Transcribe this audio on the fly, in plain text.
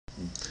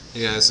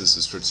Hey guys, this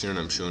is Fritz here and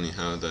I'm showing you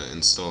how to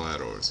install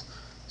AddOres.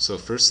 So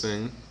first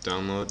thing,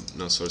 download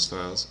no source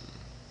files,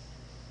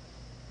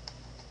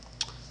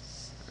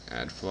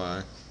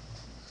 AddFly,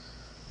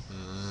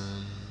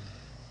 um,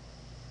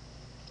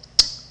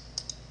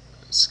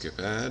 skip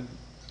add,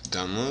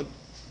 download,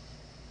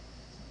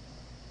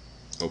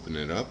 open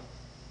it up,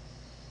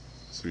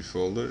 two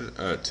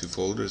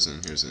folders,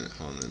 and here's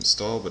how to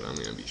install, but I'm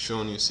going to be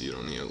showing you so you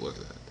don't need to look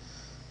at that.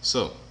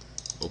 So,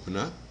 open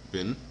up,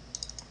 bin,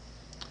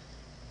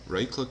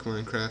 right click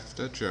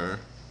Minecraft.jar,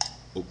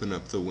 open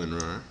up the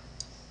WinRAR,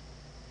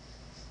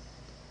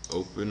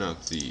 open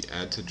up the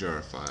add to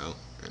jar file,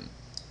 and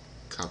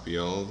copy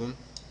all of them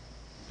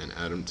and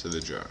add them to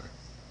the jar.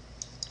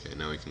 Okay,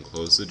 now we can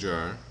close the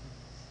jar,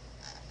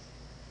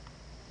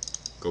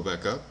 go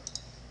back up,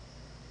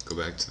 go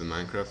back to the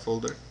Minecraft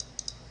folder,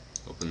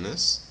 open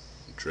this,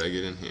 drag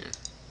it in here,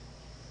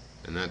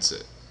 and that's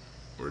it.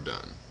 We're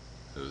done.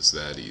 It was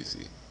that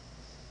easy.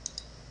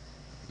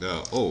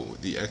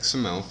 The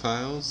XML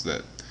files,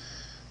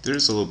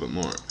 there's a little bit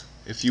more.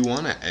 If you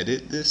want to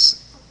edit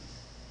this,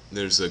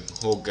 there's a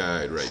whole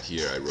guide right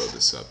here. I wrote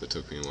this up, it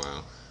took me a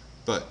while,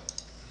 but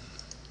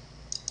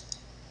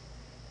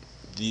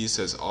these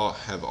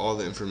have all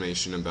the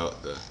information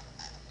about the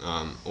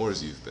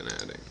ores you've been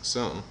adding.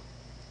 So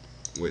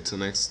wait till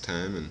next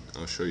time and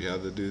I'll show you how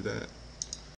to do that.